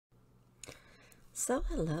So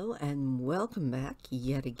hello and welcome back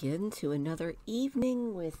yet again to another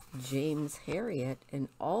evening with James Herriot and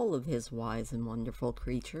all of his wise and wonderful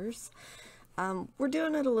creatures. We're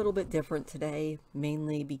doing it a little bit different today,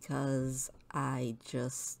 mainly because I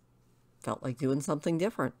just felt like doing something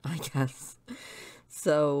different, I guess.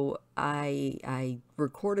 So I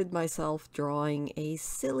recorded myself drawing a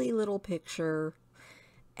silly little picture,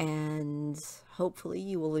 and hopefully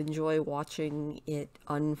you will enjoy watching it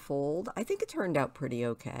unfold. I think it turned out pretty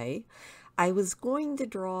okay. I was going to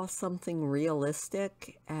draw something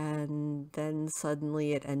realistic, and then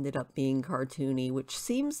suddenly it ended up being cartoony, which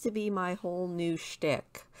seems to be my whole new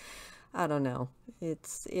shtick. I don't know. It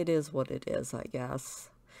is what it is, I guess.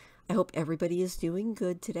 I hope everybody is doing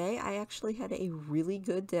good today. I actually had a really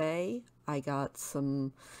good day. I got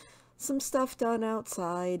some stuff done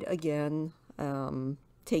outside again.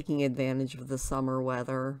 Taking advantage of the summer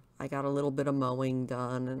weather. I got a little bit of mowing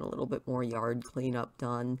done and a little bit more yard cleanup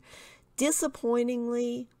done.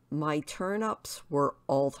 Disappointingly, my turnips were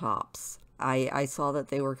all tops. I saw that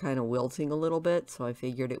they were kind of wilting a little bit, so I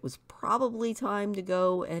figured it was probably time to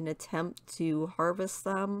go and attempt to harvest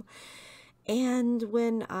them. And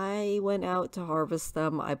when I went out to harvest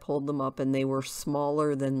them, I pulled them up and they were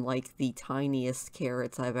smaller than like the tiniest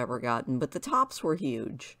carrots I've ever gotten, but the tops were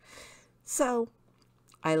huge. So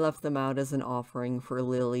I left them out as an offering for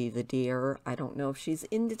Lily the deer. I don't know if she's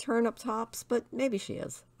into turnip tops, but maybe she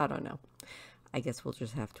is. I don't know. I guess we'll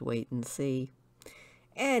just have to wait and see.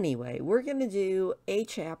 Anyway, we're going to do a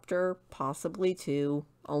chapter, possibly two.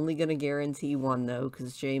 Only going to guarantee one, though,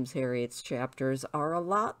 because James Herriot's chapters are a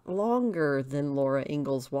lot longer than Laura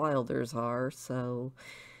Ingalls Wilder's are, so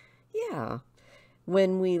yeah.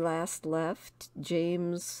 When we last left,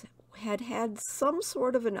 James had some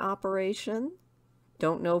sort of an operation.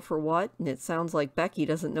 Don't know for what, and it sounds like Becky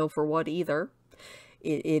doesn't know for what either.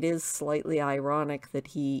 It is slightly ironic that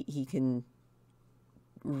he can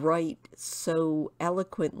write so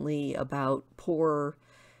eloquently about poor...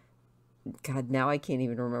 God, now I can't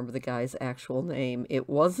even remember the guy's actual name. It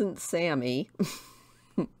wasn't Sammy.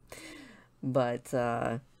 But,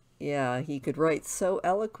 yeah, he could write so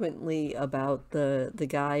eloquently about the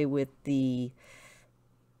guy with the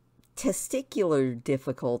testicular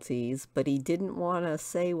difficulties, but he didn't want to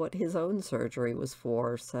say what his own surgery was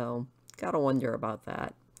for, so gotta wonder about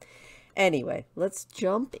that. Anyway, let's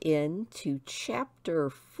jump into chapter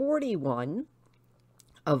 41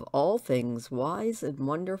 of All Things Wise and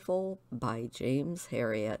Wonderful by James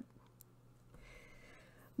Herriot.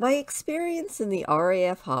 My experience in the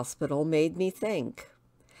RAF hospital made me think.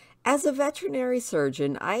 As a veterinary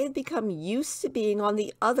surgeon, I had become used to being on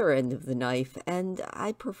the other end of the knife, and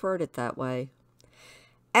I preferred it that way.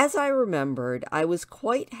 As I remembered, I was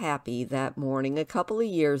quite happy that morning a couple of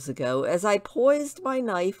years ago as I poised my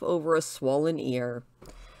knife over a swollen ear.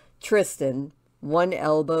 Tristan, one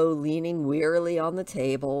elbow leaning wearily on the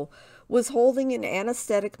table, was holding an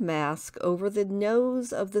anesthetic mask over the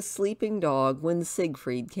nose of the sleeping dog when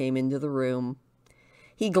Siegfried came into the room.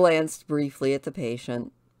 He glanced briefly at the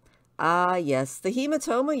patient. Ah, yes, the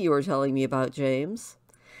hematoma you were telling me about, James.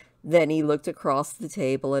 Then he looked across the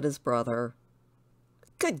table at his brother.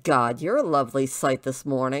 Good God, you're a lovely sight this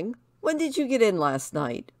morning. When did you get in last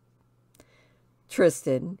night?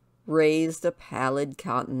 Tristan raised a pallid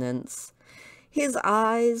countenance. His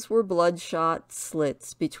eyes were bloodshot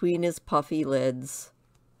slits between his puffy lids.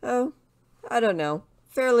 Oh, I don't know.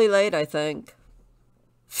 Fairly late, I think.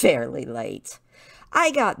 Fairly late. I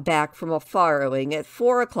got back from a farrowing at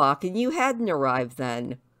 4 o'clock and you hadn't arrived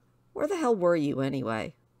then. Where the hell were you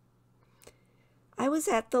anyway? I was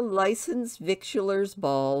at the licensed victualer's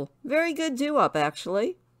ball. Very good do-up,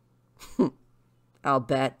 actually. I'll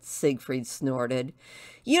bet, Siegfried snorted.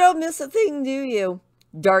 You don't miss a thing, do you?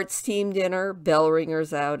 Darts team dinner, bell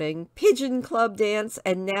ringer's outing, pigeon club dance,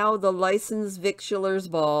 and now the licensed victualer's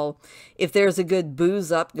ball. If there's a good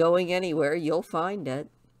booze-up going anywhere, you'll find it.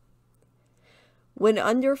 When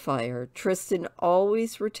under fire, Tristan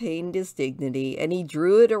always retained his dignity, and he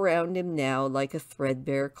drew it around him now like a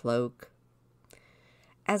threadbare cloak.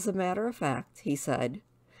 As a matter of fact, he said,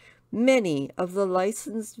 many of the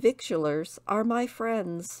licensed victualers are my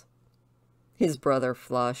friends. His brother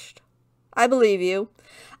flushed. I believe you.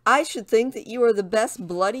 I should think that you are the best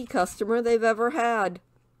bloody customer they've ever had.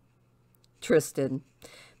 Tristan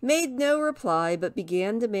made no reply, but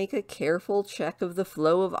began to make a careful check of the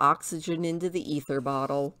flow of oxygen into the ether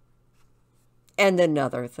bottle. And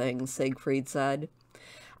another thing, Siegfried said.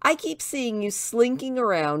 I keep seeing you slinking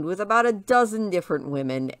around with about a dozen different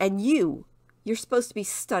women, and you're supposed to be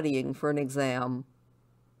studying for an exam.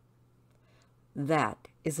 That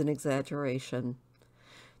is an exaggeration.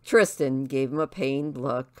 Tristan gave him a pained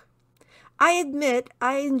look. I admit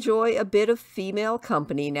I enjoy a bit of female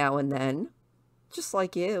company now and then, just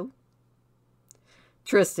like you.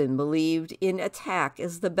 Tristan believed in attack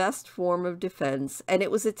as the best form of defense, and it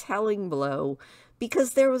was a telling blow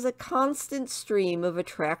because there was a constant stream of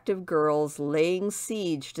attractive girls laying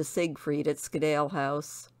siege to Siegfried at Skedale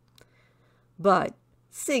House. But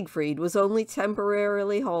Siegfried was only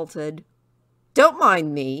temporarily halted. "Don't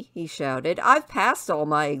mind me," he shouted. "I've passed all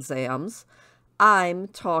my exams. I'm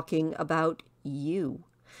talking about you.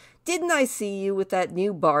 Didn't I see you with that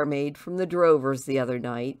new barmaid from the Drovers the other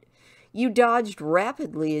night? You dodged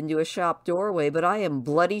rapidly into a shop doorway, but I am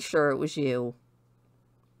bloody sure it was you."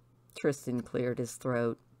 Tristan cleared his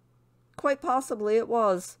throat. "Quite possibly it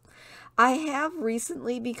was. I have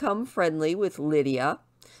recently become friendly with Lydia.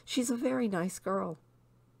 She's a very nice girl."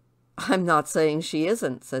 "I'm not saying she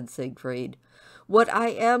isn't," said Siegfried. "What I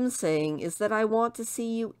am saying is that I want to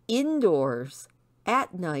see you indoors,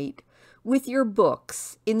 at night, with your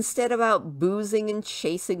books, instead of out boozing and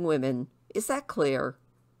chasing women. Is that clear?"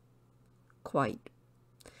 "Quite."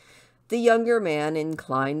 The younger man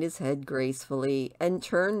inclined his head gracefully and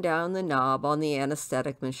turned down the knob on the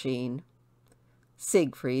anesthetic machine.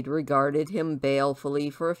 Siegfried regarded him balefully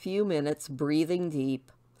for a few minutes, breathing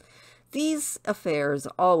deep. These affairs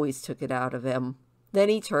always took it out of him. Then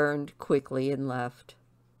he turned quickly and left.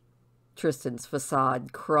 Tristan's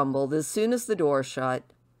facade crumbled as soon as the door shut.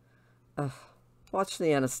 "Watch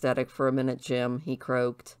the anesthetic for a minute, Jim," he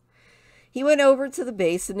croaked. He went over to the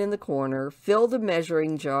basin in the corner, filled a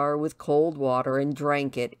measuring jar with cold water, and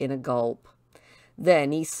drank it in a gulp.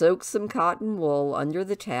 Then he soaked some cotton wool under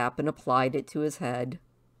the tap and applied it to his head.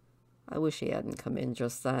 I wish he hadn't come in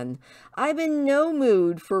just then. I'm in no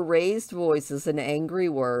mood for raised voices and angry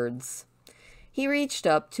words. He reached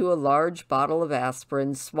up to a large bottle of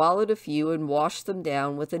aspirin, swallowed a few, and washed them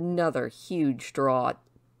down with another huge draught.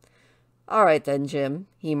 "All right then, Jim,"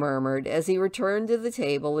 he murmured as he returned to the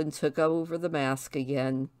table and took over the mask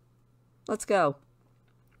again. "Let's go."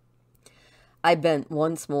 I bent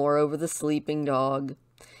once more over the sleeping dog.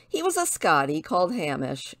 He was a Scottie called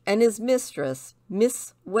Hamish, and his mistress,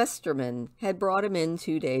 Miss Westerman, had brought him in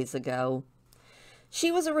 2 days ago.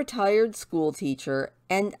 She was a retired schoolteacher,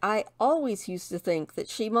 and I always used to think that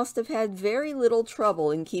she must have had very little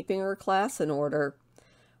trouble in keeping her class in order.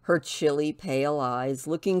 Her chilly, pale eyes,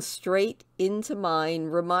 looking straight into mine,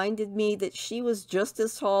 reminded me that she was just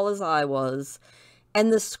as tall as I was,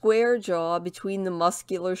 and the square jaw between the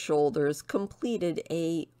muscular shoulders completed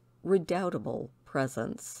a redoubtable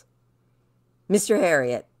presence. "Mr.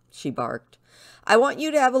 Herriot," she barked, "I want you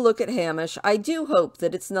to have a look at Hamish. I do hope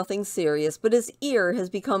that it's nothing serious, but his ear has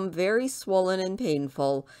become very swollen and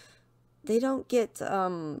painful. They don't get,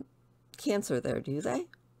 cancer there, do they?"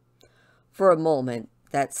 For a moment,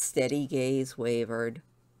 that steady gaze wavered.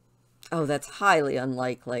 "Oh, that's highly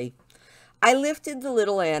unlikely." I lifted the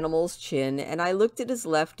little animal's chin, and I looked at his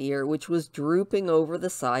left ear, which was drooping over the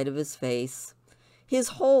side of his face. His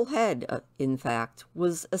whole head, in fact,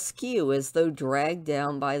 was askew as though dragged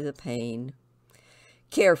down by the pain.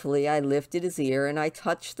 Carefully, I lifted his ear, and I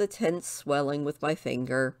touched the tense swelling with my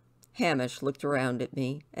finger. Hamish looked around at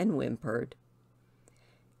me and whimpered.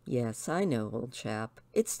 "Yes, I know, old chap.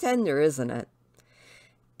 It's tender, isn't it?"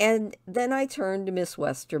 And then I turned to Miss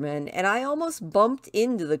Westerman, and I almost bumped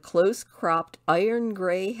into the close-cropped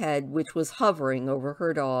iron-gray head which was hovering over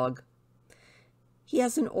her dog. "He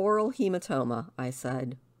has an oral hematoma," I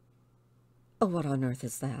said. "Oh, what on earth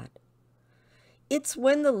is that?" "It's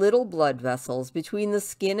when the little blood vessels between the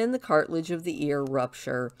skin and the cartilage of the ear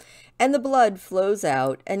rupture, and the blood flows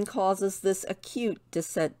out and causes this acute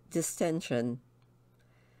distension."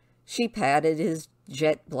 She patted his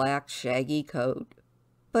jet-black, shaggy coat.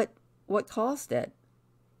 "But what caused it?"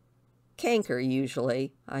 "Canker,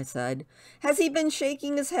 usually," I said. "Has he been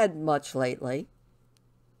shaking his head much lately?"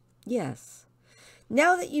 "Yes.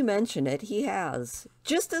 Now that you mention it, he has.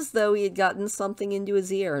 Just as though he had gotten something into his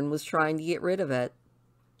ear and was trying to get rid of it."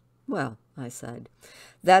 "Well," I said,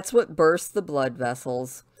 "that's what burst the blood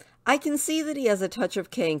vessels. I can see that he has a touch of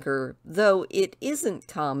canker, though it isn't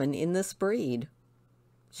common in this breed."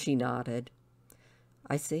 She nodded.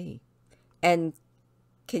 "I see. And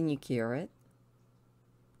can you cure it?"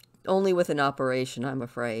 "Only with an operation, I'm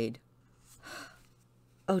afraid."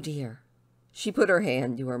 "Oh, dear." She put her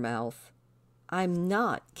hand to her mouth. "I'm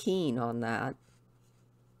not keen on that."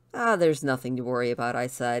 There's nothing to worry about," I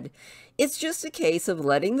said. "It's just a case of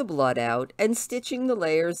letting the blood out and stitching the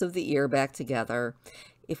layers of the ear back together.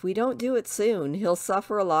 If we don't do it soon, he'll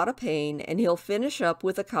suffer a lot of pain, and he'll finish up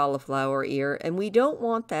with a cauliflower ear, and we don't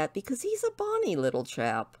want that because he's a bonny little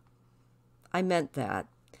chap." I meant that.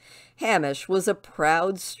 Hamish was a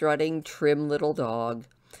proud, strutting, trim little dog.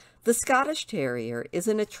 The Scottish Terrier is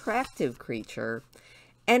an attractive creature,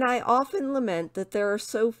 and I often lament that there are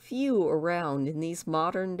so few around in these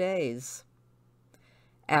modern days.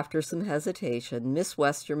 After some hesitation, Miss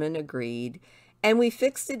Westerman agreed, and we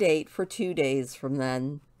fixed a date for 2 days from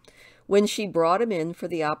then. When she brought him in for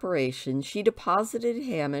the operation, she deposited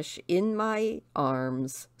Hamish in my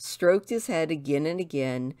arms, stroked his head again and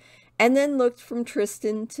again, and then looked from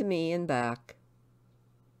Tristan to me and back.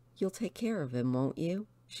 "You'll take care of him, won't you?"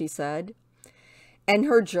 she said. And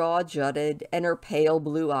her jaw jutted and her pale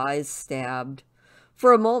blue eyes stabbed.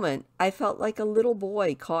 For a moment, I felt like a little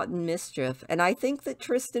boy caught in mischief, and I think that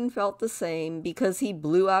Tristan felt the same because he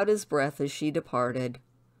blew out his breath as she departed.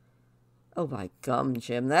 "Oh, by gum,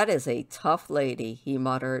 Jim, that is a tough lady," he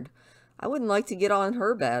muttered. "I wouldn't like to get on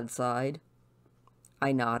her bad side."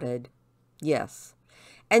 I nodded. "Yes,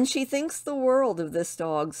 and she thinks the world of this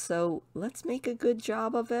dog, so let's make a good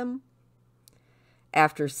job of him."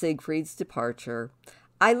 After Siegfried's departure,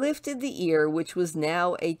 I lifted the ear, which was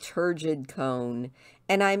now a turgid cone,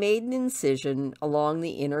 and I made an incision along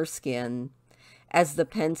the inner skin. As the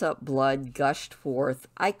pent-up blood gushed forth,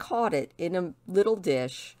 I caught it in a little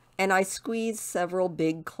dish, and I squeezed several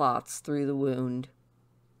big clots through the wound.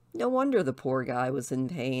 "No wonder the poor guy was in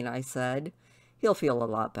pain," I said. "He'll feel a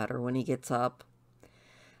lot better when he gets up."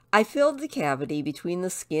 I filled the cavity between the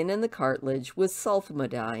skin and the cartilage with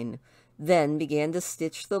sulfamidine, then began to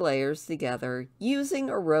stitch the layers together, using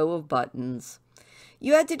a row of buttons.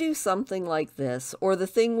 You had to do something like this, or the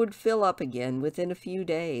thing would fill up again within a few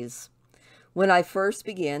days. When I first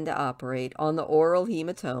began to operate on the oral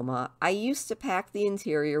hematoma, I used to pack the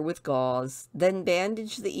interior with gauze, then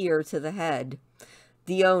bandage the ear to the head.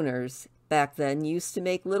 The owners, back then, used to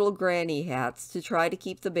make little granny hats to try to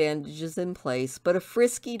keep the bandages in place, but a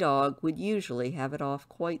frisky dog would usually have it off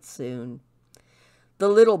quite soon. The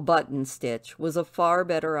little button stitch was a far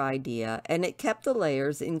better idea, and it kept the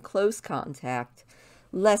layers in close contact,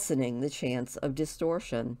 lessening the chance of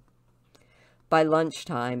distortion. By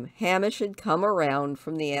lunchtime, Hamish had come around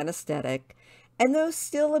from the anesthetic, and though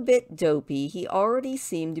still a bit dopey, he already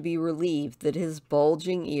seemed to be relieved that his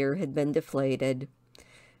bulging ear had been deflated.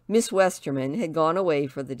 Miss Westerman had gone away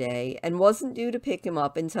for the day, and wasn't due to pick him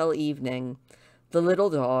up until evening. The little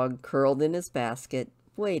dog, curled in his basket,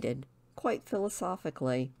 waited, quite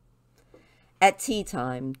philosophically. At tea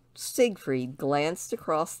time, Siegfried glanced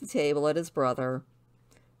across the table at his brother.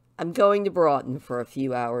 "I'm going to Broughton for a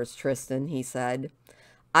few hours, Tristan," he said.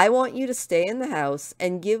 "I want you to stay in the house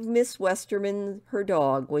and give Miss Westerman her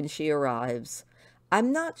dog when she arrives.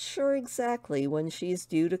 I'm not sure exactly when she's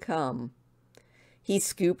due to come." He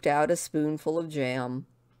scooped out a spoonful of jam.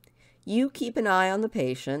 "You keep an eye on the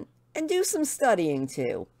patient, and do some studying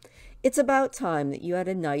too. It's about time that you had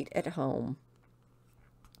a night at home."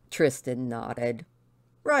 Tristan nodded.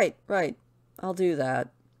 Right, I'll do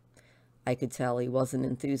that." I could tell he wasn't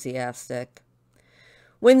enthusiastic.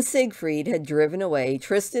 When Siegfried had driven away,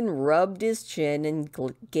 Tristan rubbed his chin and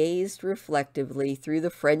gazed reflectively through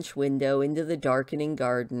the French window into the darkening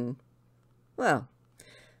garden. "Well,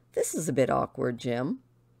 this is a bit awkward, Jim."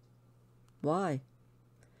 "Why?"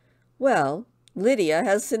 "Well, Lydia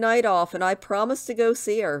has tonight off, and I promised to go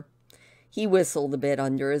see her." He whistled a bit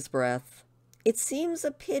under his breath. "It seems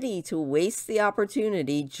a pity to waste the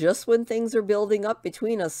opportunity just when things are building up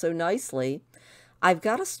between us so nicely. I've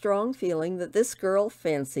got a strong feeling that this girl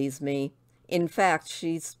fancies me. In fact,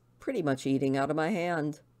 she's pretty much eating out of my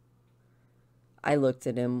hand." I looked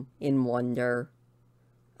at him in wonder.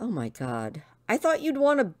 "Oh my God, I thought you'd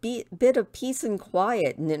want a bit of peace and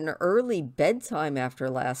quiet and an early bedtime after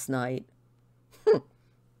last night."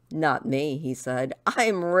 "Not me," he said.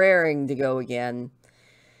 "I'm raring to go again."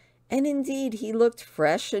 And indeed, he looked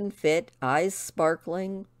fresh and fit, eyes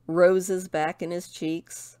sparkling, roses back in his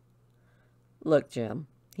cheeks. "Look, Jim,"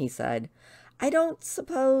 he said, "I don't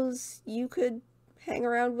suppose you could hang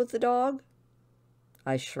around with the dog?"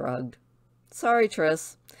 I shrugged. "Sorry,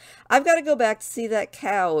 Tris. I've got to go back to see that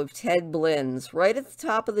cow of Ted Blynn's right at the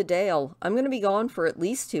top of the dale. I'm going to be gone for at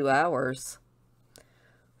least 2 hours.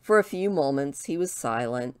 For a few moments he was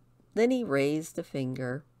silent. Then he raised a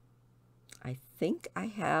finger. "I think I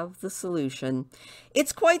have the solution.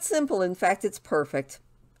 It's quite simple. In fact, it's perfect.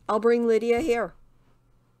 I'll bring Lydia here."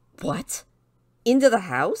 "What? Into the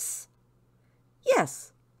house?"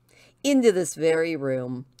 "Yes, into this very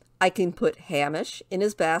room. I can put Hamish in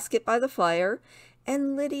his basket by the fire,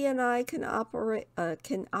 and Lydia and I can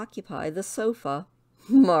occupy the sofa."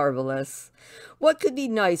 "Marvelous. What could be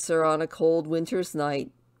nicer on a cold winter's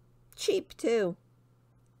night? Cheap, too."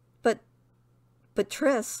 But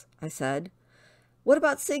Tris," I said, What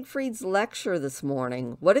about Siegfried's lecture this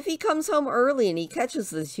morning? What if he comes home early and he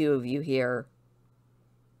catches the two of you here?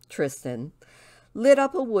 Tristan lit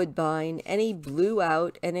up a woodbine and he blew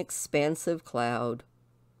out an expansive cloud.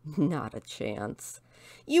 Not a chance.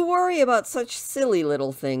 You worry about such silly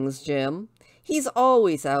little things, Jim. He's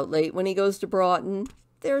always out late when he goes to Broughton.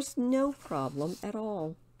 There's no problem at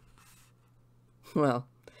all. Well,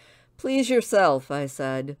 please yourself, I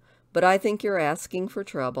said, but I think you're asking for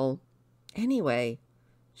trouble. Anyway,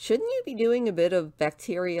 shouldn't you be doing a bit of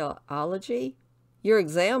bacteriology? Your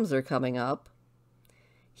exams are coming up.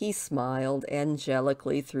 He smiled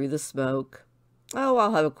angelically through the smoke. Oh,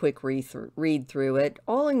 I'll have a quick read through it,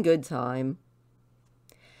 all in good time.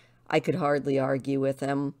 I could hardly argue with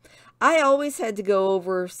him. I always had to go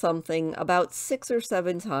over something about 6 or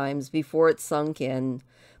 7 times before it sunk in,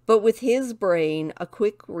 but with his brain, a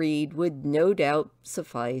quick read would no doubt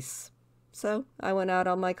suffice. So I went out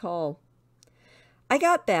on my call. I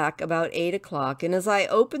got back about 8 o'clock, and as I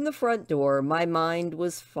opened the front door, my mind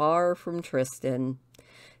was far from Tristan.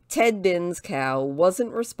 Ted Bin's cow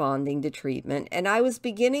wasn't responding to treatment, and I was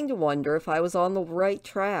beginning to wonder if I was on the right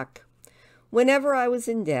track. Whenever I was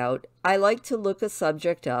in doubt, I liked to look a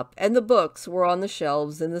subject up, and the books were on the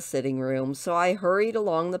shelves in the sitting room, so I hurried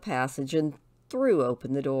along the passage and threw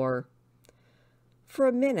open the door. For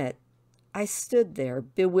a minute, I stood there,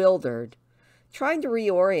 bewildered, trying to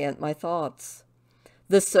reorient my thoughts.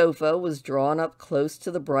 The sofa was drawn up close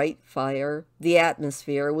to the bright fire. The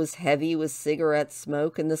atmosphere was heavy with cigarette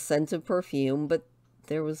smoke and the scent of perfume, but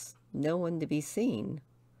there was no one to be seen.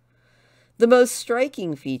 The most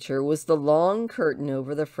striking feature was the long curtain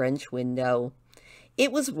over the French window.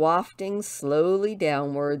 It was wafting slowly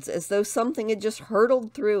downwards as though something had just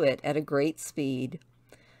hurtled through it at a great speed.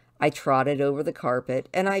 I trotted over the carpet,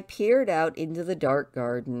 and I peered out into the dark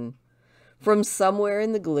garden. From somewhere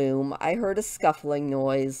in the gloom, I heard a scuffling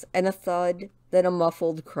noise, and a thud, then a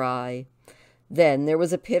muffled cry. Then there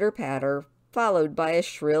was a pitter-patter, followed by a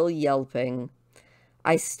shrill yelping.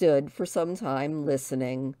 I stood for some time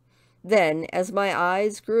listening. Then, as my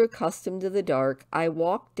eyes grew accustomed to the dark, I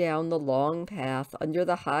walked down the long path under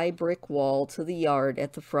the high brick wall to the yard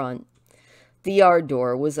at the front. The yard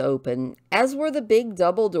door was open, as were the big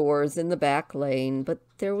double doors in the back lane, but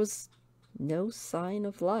there was no sign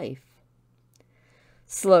of life.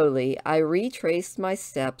 Slowly, I retraced my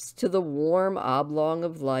steps to the warm oblong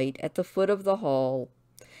of light at the foot of the hall.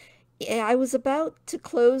 I was about to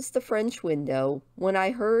close the French window when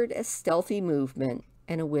I heard a stealthy movement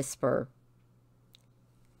and a whisper.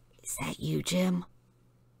 "Is that you, Jim?"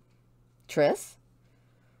 "Tris?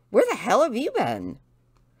 Where the hell have you been?"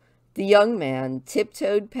 The young man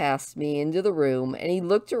tiptoed past me into the room, and he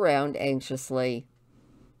looked around anxiously.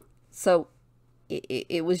 "So,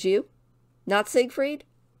 it was you? Not Siegfried?"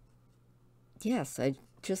 "Yes, I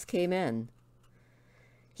just came in."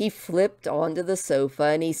 He flipped onto the sofa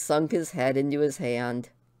and he sunk his head into his hand.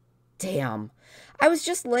 "Damn, I was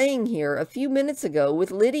just laying here a few minutes ago with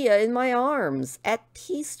Lydia in my arms, at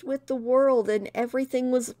peace with the world, and everything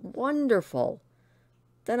was wonderful.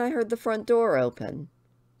 Then I heard the front door open."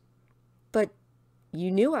 "But you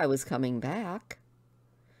knew I was coming back."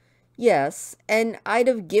 "Yes, and I'd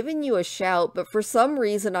have given you a shout, but for some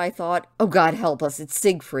reason I thought, oh God help us, it's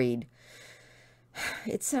Siegfried."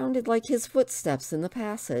 It sounded like his footsteps in the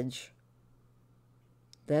passage.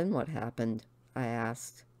 "Then what happened?" I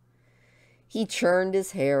asked. He churned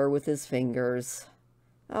his hair with his fingers.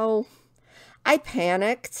 "Oh, I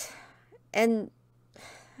panicked, and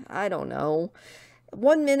I don't know.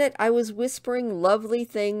 One minute I was whispering lovely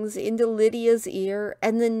things into Lydia's ear,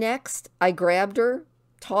 and the next I grabbed her,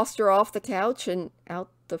 tossed her off the couch, and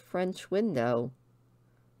out the French window."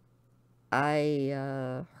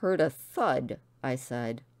 "I heard a thud," I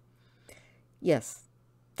said. "Yes,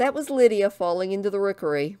 that was Lydia falling into the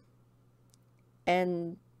rookery."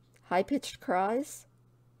 "And high-pitched cries?"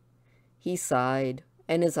 He sighed,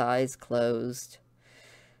 and his eyes closed.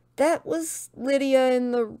 "That was Lydia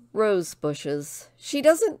in the rose bushes. She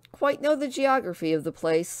doesn't quite know the geography of the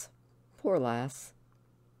place. Poor lass."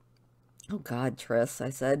 "Oh, God, Tris," I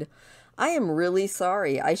said, "I am really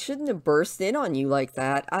sorry. I shouldn't have burst in on you like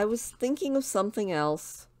that. I was thinking of something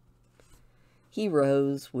else." He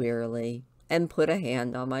rose wearily and put a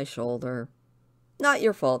hand on my shoulder. "Not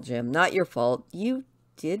your fault, Jim, not your fault. You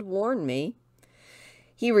did warn me."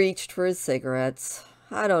 He reached for his cigarettes.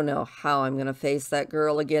 "I don't know how I'm going to face that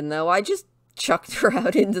girl again, though. I just chucked her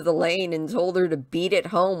out into the lane and told her to beat it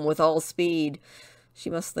home with all speed. She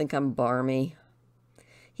must think I'm barmy."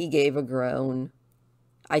 He gave a groan.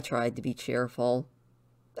 I tried to be cheerful.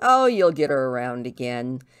 "Oh, you'll get her around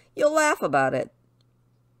again. You'll laugh about it."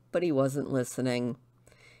 But he wasn't listening.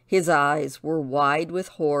 His eyes were wide with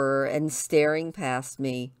horror and staring past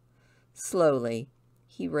me. Slowly,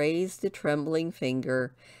 he raised a trembling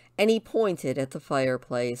finger, and he pointed at the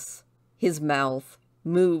fireplace. His mouth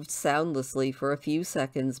moved soundlessly for a few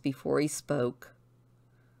seconds before he spoke.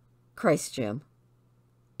 "Christ, Jim,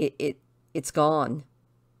 it's gone."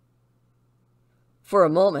 For a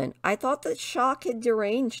moment, I thought that shock had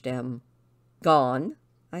deranged him. "Gone?"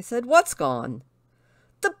 I said. "What's gone?"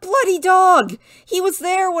 "The bloody dog! He was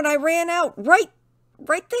there when I ran out, right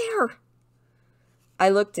there." I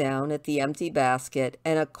looked down at the empty basket,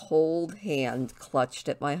 and a cold hand clutched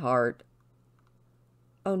at my heart.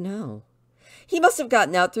 Oh no. He must have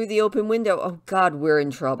gotten out through the open window. Oh God, we're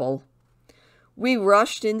in trouble. We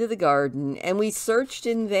rushed into the garden, and we searched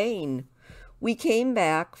in vain. We came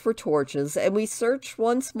back for torches, and we searched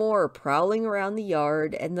once more, prowling around the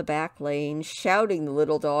yard and the back lane, shouting the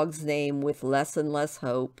little dog's name with less and less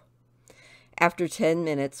hope. After 10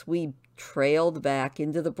 minutes, we trailed back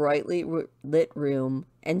into the brightly lit room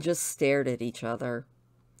and just stared at each other.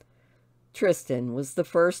 Tristan was the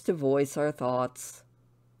first to voice our thoughts.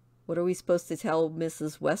 "What are we supposed to tell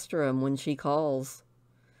Mrs. Westerham when she calls?"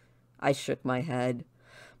 I shook my head.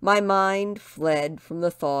 My mind fled from the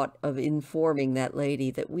thought of informing that lady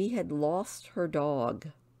that we had lost her dog.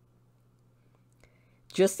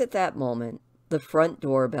 Just at that moment, the front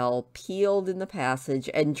doorbell pealed in the passage,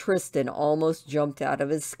 and Tristan almost jumped out of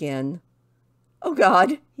his skin. "Oh,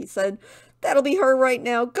 God," he said, "that'll be her right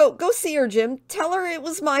now. Go see her, Jim. Tell her it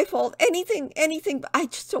was my fault. Anything, but I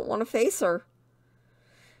just don't want to face her."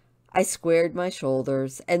 I squared my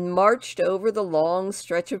shoulders and marched over the long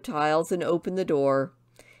stretch of tiles and opened the door.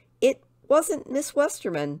 It wasn't Miss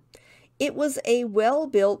Westerman. It was a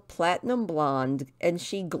well-built platinum blonde, and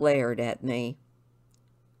she glared at me.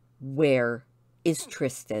 "Where is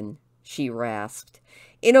Tristan?" she rasped,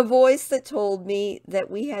 in a voice that told me that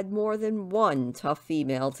we had more than one tough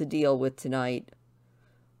female to deal with tonight.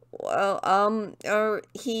 "Well, oh,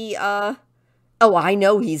 I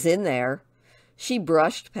know he's in there." She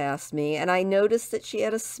brushed past me, and I noticed that she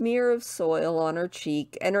had a smear of soil on her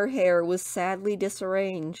cheek, and her hair was sadly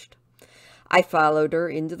disarranged. I followed her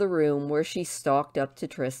into the room, where she stalked up to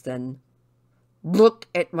Tristan. "Look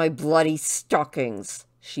at my bloody stockings,"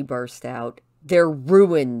 she burst out. "They're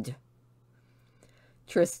ruined."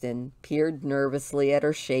 Tristan peered nervously at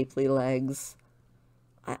her shapely legs.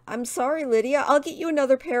 I'm sorry, Lydia. I'll get you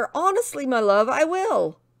another pair. Honestly, my love, I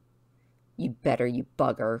will." "You'd better, you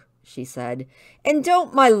bugger," she said. "And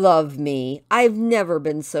don't my love me. I've never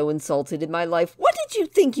been so insulted in my life. What did you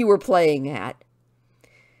think you were playing at?"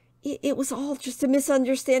 It was all just a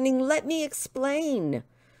misunderstanding. Let me explain."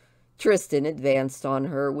 Tristan advanced on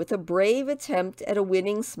her with a brave attempt at a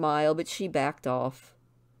winning smile, but she backed off.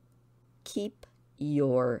 "Keep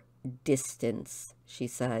your distance," she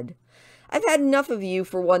said. "I've had enough of you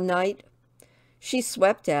for one night." She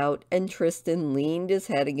swept out, and Tristan leaned his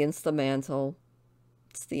head against the mantel.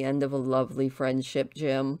 "It's the end of a lovely friendship,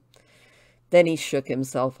 Jim." Then he shook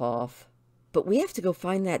himself off. "But we have to go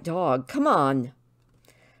find that dog. Come on."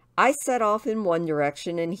 I set off in one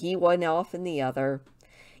direction, and he went off in the other.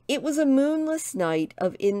 It was a moonless night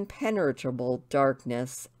of impenetrable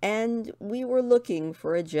darkness, and we were looking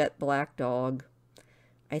for a jet-black dog.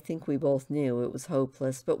 I think we both knew it was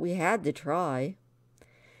hopeless, but we had to try.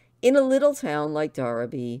 In a little town like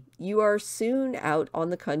Derby, you are soon out on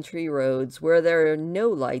the country roads where there are no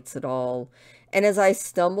lights at all, and as I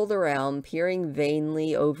stumbled around, peering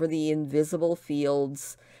vainly over the invisible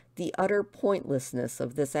fields, the utter pointlessness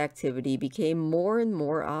of this activity became more and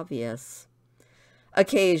more obvious.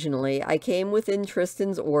 Occasionally, I came within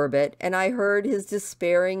Tristan's orbit, and I heard his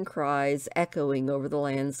despairing cries echoing over the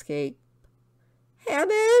landscape.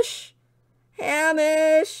 "Hamish!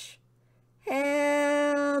 Hamish!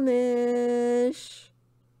 Hamish!"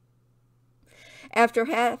 After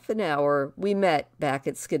half an hour, we met back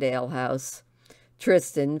at Skidale House.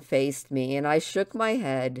 Tristan faced me, and I shook my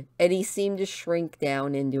head, and he seemed to shrink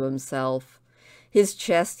down into himself. His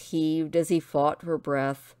chest heaved as he fought for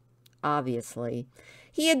breath. Obviously,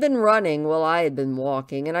 he had been running while I had been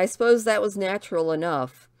walking, and I suppose that was natural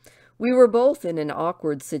enough. We were both in an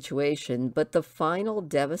awkward situation, but the final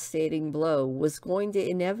devastating blow was going to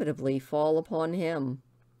inevitably fall upon him.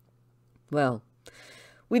 "Well,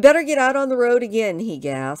 we better get out on the road again," he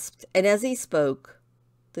gasped, and as he spoke,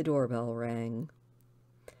 the doorbell rang.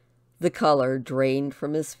 The color drained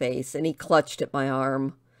from his face, and he clutched at my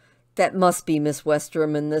arm. "That must be Miss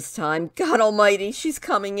Westerham this time. God Almighty, she's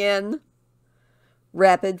coming in."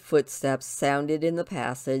 Rapid footsteps sounded in the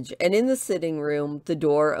passage, and in the sitting room the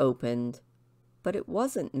door opened. But it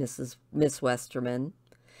wasn't Miss Westerham.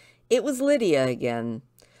 It was Lydia again.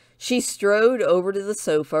 She strode over to the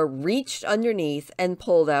sofa, reached underneath, and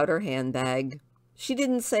pulled out her handbag. She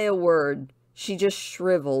didn't say a word. She just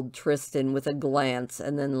shriveled Tristan with a glance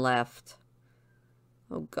and then left.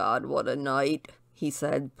 "Oh, God, what a night," he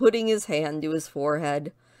said, putting his hand to his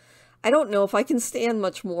forehead. "I don't know if I can stand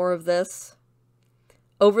much more of this."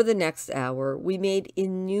 Over the next hour, we made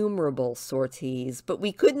innumerable sorties, but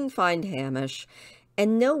we couldn't find Hamish,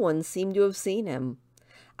 and no one seemed to have seen him.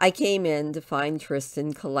 I came in to find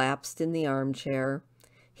Tristan collapsed in the armchair.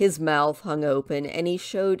 His mouth hung open, and he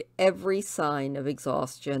showed every sign of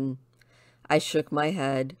exhaustion. I shook my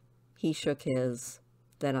head. He shook his.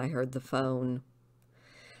 Then I heard the phone.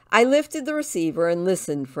 I lifted the receiver and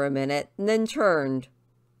listened for a minute, and then turned.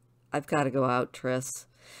 "I've got to go out, Tris.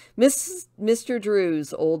 Mr.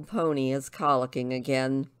 Drew's old pony is colicking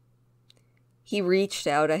again." He reached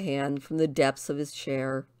out a hand from the depths of his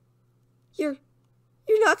chair. You're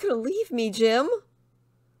not going to leave me, Jim?"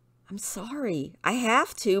 "I'm sorry. I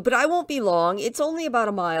have to, but I won't be long. It's only about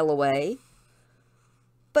a mile away."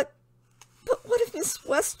 But what if Miss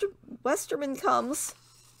Westerman comes?"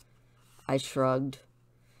 I shrugged.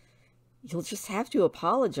 "You'll just have to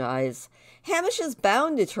apologize. Hamish is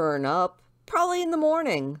bound to turn up, probably in the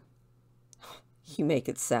morning." "You make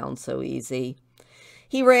it sound so easy."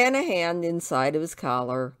 He ran a hand inside of his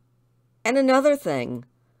collar. "And another thing.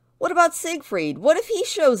 What about Siegfried? What if he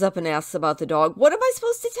shows up and asks about the dog? What am I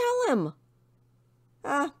supposed to tell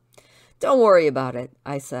him?" Don't worry about it,"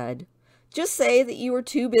 I said. "Just say that you were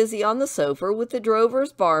too busy on the sofa with the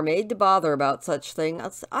drover's barmaid to bother about such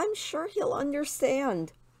things. I'm sure he'll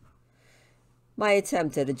understand." My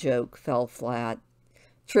attempt at a joke fell flat.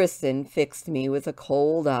 Tristan fixed me with a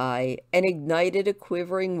cold eye and ignited a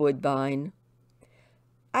quivering woodbine.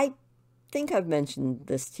 "I think I've mentioned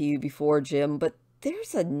this to you before, Jim, but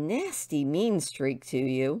there's a nasty mean streak to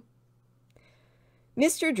you."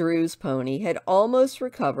 Mr. Drew's pony had almost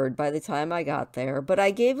recovered by the time I got there, but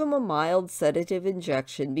I gave him a mild sedative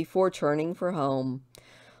injection before turning for home.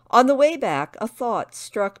 On the way back, a thought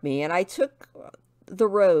struck me, and I took the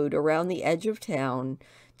road around the edge of town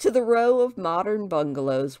to the row of modern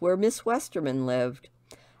bungalows where Miss Westerman lived.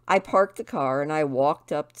 I parked the car and I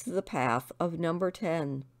walked up to the path of number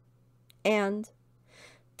 10. And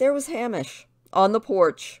there was Hamish on the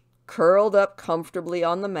porch, curled up comfortably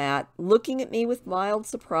on the mat, looking at me with mild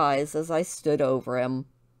surprise as I stood over him.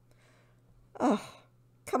 "Oh,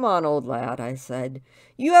 come on, old lad," I said.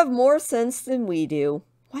 "You have more sense than we do.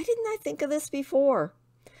 Why didn't I think of this before?"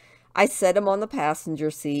 I set him on the passenger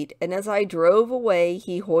seat, and as I drove away,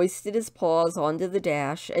 he hoisted his paws onto the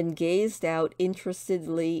dash and gazed out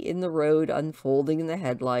interestedly in the road unfolding in the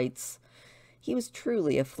headlights. He was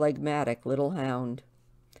truly a phlegmatic little hound.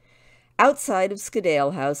 Outside of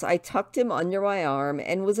Skadale House, I tucked him under my arm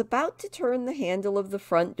and was about to turn the handle of the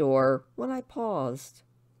front door when I paused.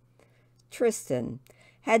 Tristan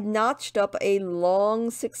had notched up a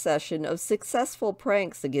long succession of successful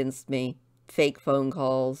pranks against me. Fake phone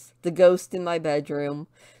calls, the ghost in my bedroom,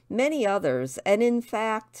 many others, and in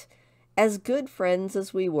fact, as good friends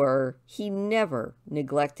as we were, he never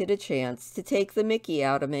neglected a chance to take the mickey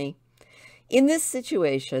out of me. In this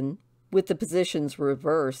situation, with the positions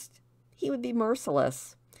reversed, he would be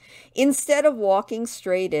merciless. Instead of walking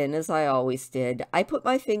straight in, as I always did, I put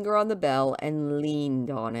my finger on the bell and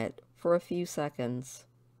leaned on it for a few seconds.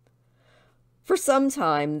 For some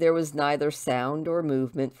time there was neither sound or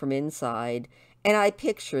movement from inside, and I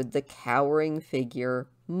pictured the cowering figure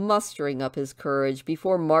mustering up his courage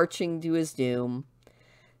before marching to his doom.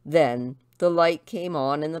 Then the light came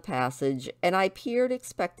on in the passage, and I peered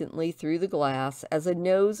expectantly through the glass as a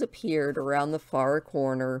nose appeared around the far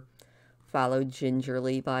corner, followed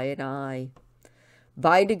gingerly by an eye.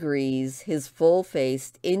 By degrees, his full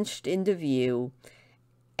face inched into view,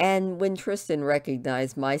 and when Tristan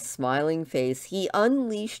recognized my smiling face, he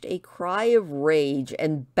unleashed a cry of rage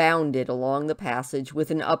and bounded along the passage with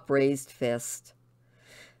an upraised fist.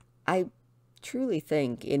 I truly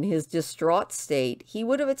think, in his distraught state, he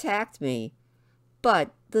would have attacked me,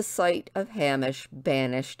 but the sight of Hamish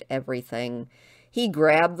banished everything. He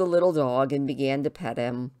grabbed the little dog and began to pet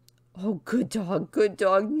him. "Oh, good dog,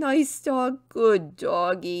 nice dog, good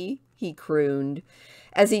doggy," he crooned,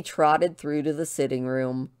 as he trotted through to the sitting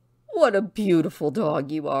room. "What a beautiful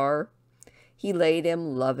dog you are." He laid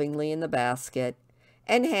him lovingly in the basket,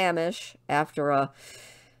 and Hamish, after a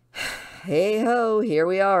 "Hey-ho, here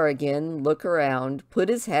we are again, look around," put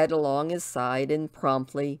his head along his side and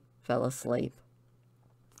promptly fell asleep.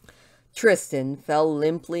 Tristan fell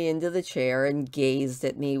limply into the chair and gazed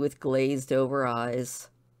at me with glazed-over eyes.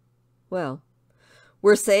 "Well,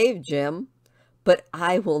 we're saved, Jim. But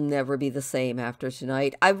I will never be the same after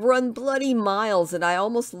tonight. I've run bloody miles and I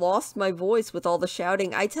almost lost my voice with all the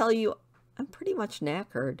shouting. I tell you, I'm pretty much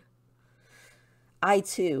knackered. I,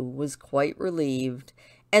 too, was quite relieved,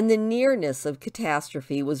 and the nearness of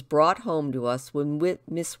catastrophe was brought home to us when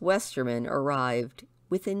Miss Westerman arrived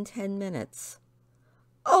within 10 minutes.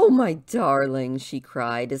 "Oh, my darling," she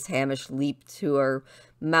cried as Hamish leaped to her,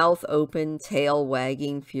 mouth open, tail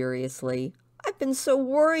wagging furiously. "I've been so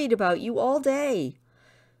worried about you all day."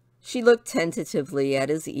 She looked tentatively at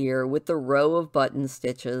his ear with the row of button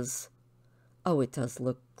stitches. "Oh, it does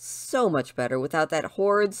look so much better without that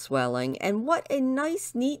horrid swelling, and what a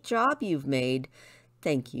nice, neat job you've made.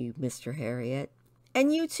 Thank you, Mr. Herriot.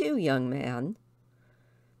 And you too, young man."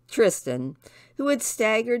 Tristan, who had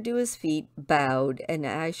staggered to his feet, bowed, and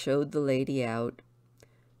I showed the lady out.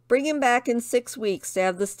 "Bring him back in 6 weeks to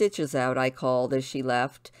have the stitches out," I called as she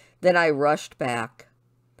left. Then I rushed back.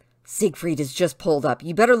 "Siegfried has just pulled up.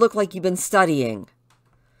 You better look like you've been studying."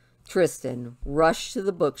 Tristan rushed to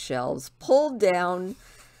the bookshelves, pulled down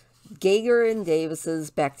Gager and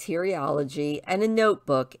Davis's Bacteriology and a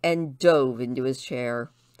notebook, and dove into his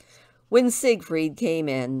chair. When Siegfried came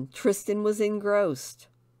in, Tristan was engrossed.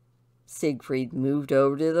 Siegfried moved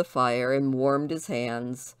over to the fire and warmed his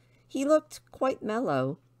hands. He looked quite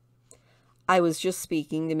mellow. "I was just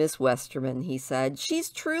speaking to Miss Westerman," he said. "She's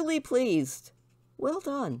truly pleased. Well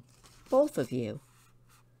done, both of you."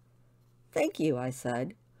 "Thank you," I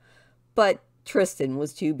said. But Tristan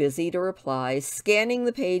was too busy to reply, scanning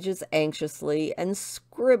the pages anxiously and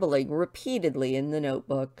scribbling repeatedly in the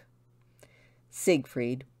notebook.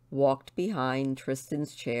 Siegfried walked behind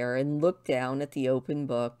Tristan's chair and looked down at the open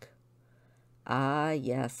book. "Ah,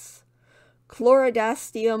 yes.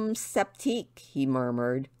 Chlorodastium septique," he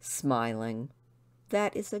murmured, smiling.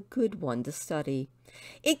 "That is a good one to study.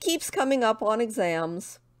 It keeps coming up on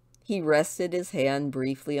exams." He rested his hand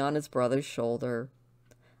briefly on his brother's shoulder.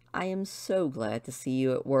 "I am so glad to see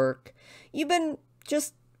you at work. You've been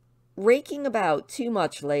just raking about too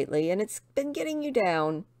much lately, and it's been getting you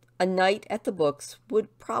down. A night at the books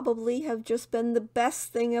would probably have just been the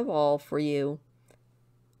best thing of all for you."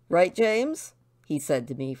 "Right, James?" he said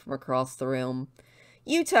to me from across the room.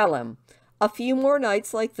 "You tell him. A few more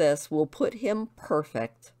nights like this will put him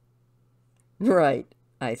perfect." "Right,"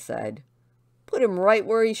 I said. "Put him right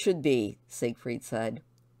where he should be," Siegfried said.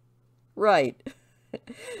 "Right."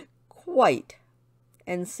 Quite.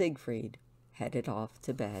 And Siegfried headed off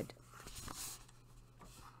to bed.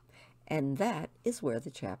 And that is where the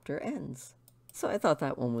chapter ends. So I thought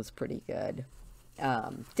that one was pretty good.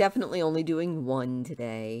 Definitely only doing one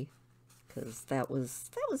today, because that was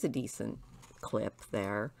a decent clip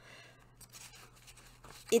there.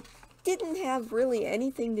 It didn't have really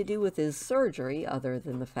anything to do with his surgery other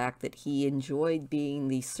than the fact that he enjoyed being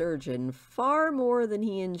the surgeon far more than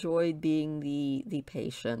he enjoyed being the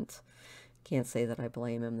patient. Can't say that I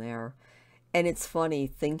blame him there. And it's funny,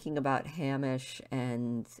 thinking about Hamish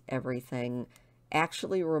and everything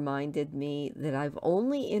actually reminded me that I've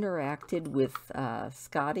only interacted with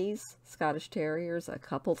Scottish Terriers, a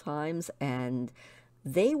couple times, and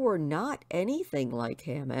they were not anything like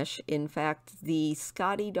Hamish. In fact, the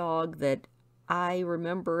Scotty dog that I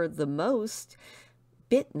remember the most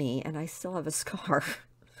bit me, and I still have a scar.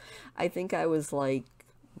 I think I was like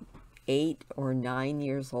 8 or 9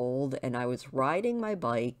 years old, and I was riding my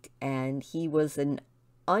bike, and he was an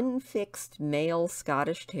unfixed male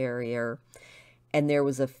Scottish Terrier, and there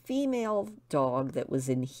was a female dog that was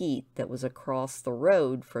in heat that was across the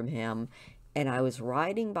road from him, and I was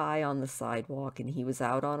riding by on the sidewalk, and he was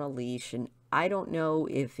out on a leash, and I don't know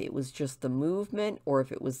if it was just the movement or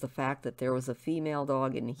if it was the fact that there was a female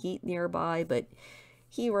dog in heat nearby, but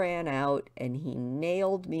he ran out, and he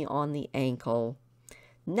nailed me on the ankle,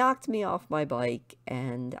 knocked me off my bike,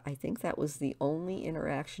 and I think that was the only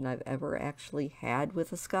interaction I've ever actually had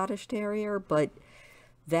with a Scottish Terrier, but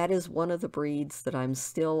that is one of the breeds that I'm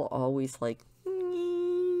still always like,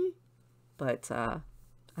 "Nee." But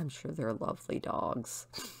I'm sure they're lovely dogs.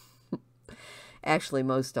 Actually,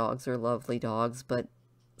 most dogs are lovely dogs, but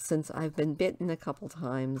since I've been bitten a couple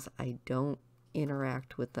times, I don't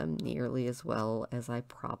interact with them nearly as well as I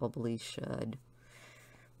probably should.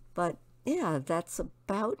 But yeah, that's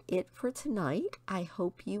about it for tonight. I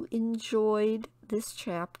hope you enjoyed this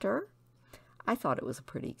chapter. I thought it was a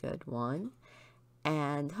pretty good one.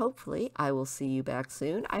 And hopefully I will see you back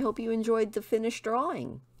soon. I hope you enjoyed the finished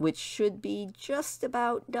drawing, which should be just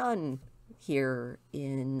about done here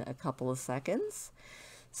in a couple of seconds.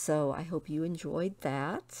 So I hope you enjoyed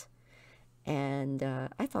that. And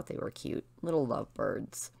I thought they were cute, little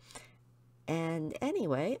lovebirds. And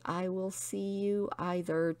anyway, I will see you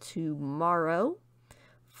either tomorrow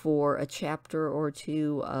for a chapter or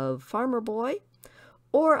two of Farmer Boy,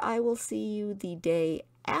 or I will see you the day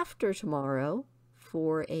after tomorrow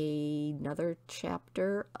for another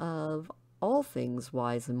chapter of All Things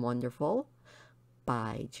Wise and Wonderful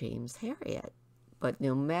by James Herriot. But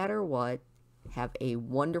no matter what, have a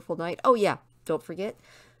wonderful night. Oh yeah, don't forget,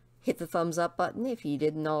 hit the thumbs up button if you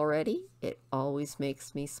didn't already. It always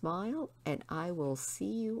makes me smile, and I will see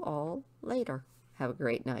you all later. Have a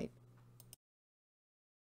great night.